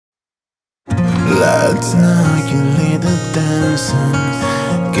Last night you lit the dancing,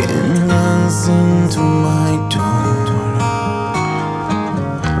 came dancing to my door.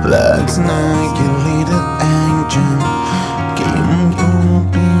 Last night you lit the angel, came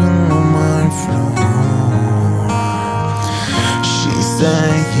jumping on my floor. She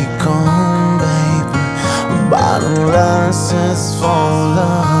said you come baby, but glasses for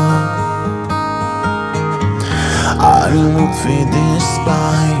love. I look for these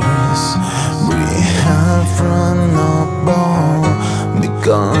spiders, breathe out from above,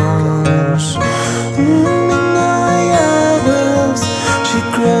 because in my hours she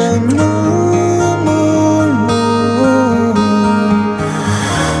cried no more,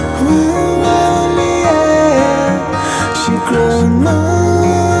 she cried no.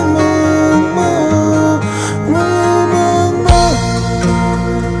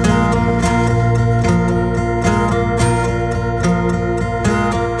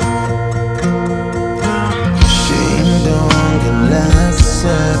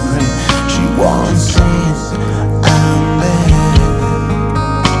 She wants it and babe,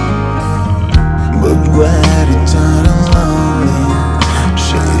 but where it's out lonely,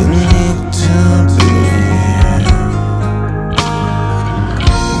 she didn't need to be.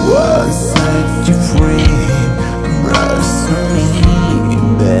 What set you free, bless me,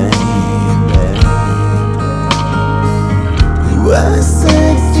 baby. What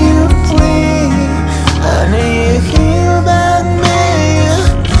set you free, I need you heal that me.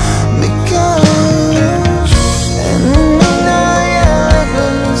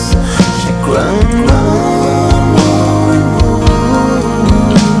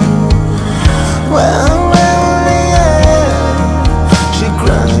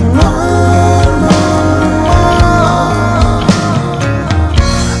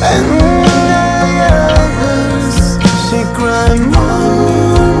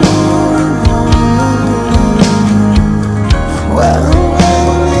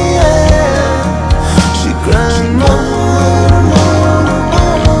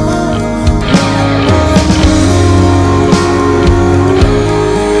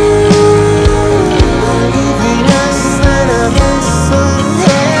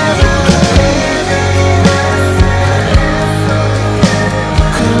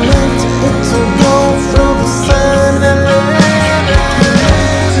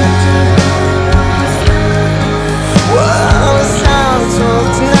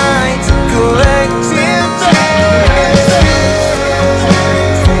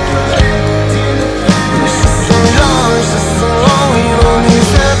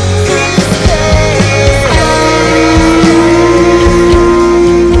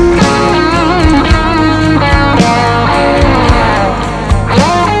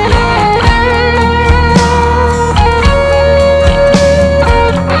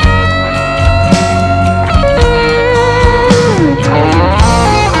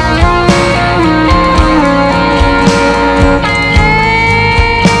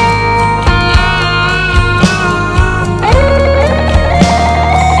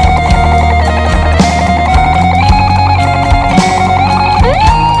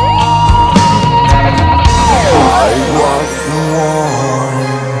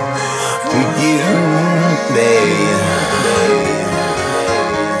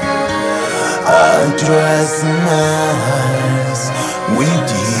 I dress my eyes with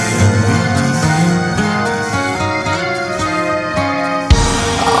you.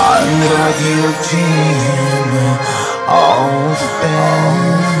 Under your chin, all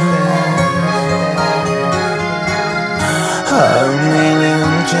fair.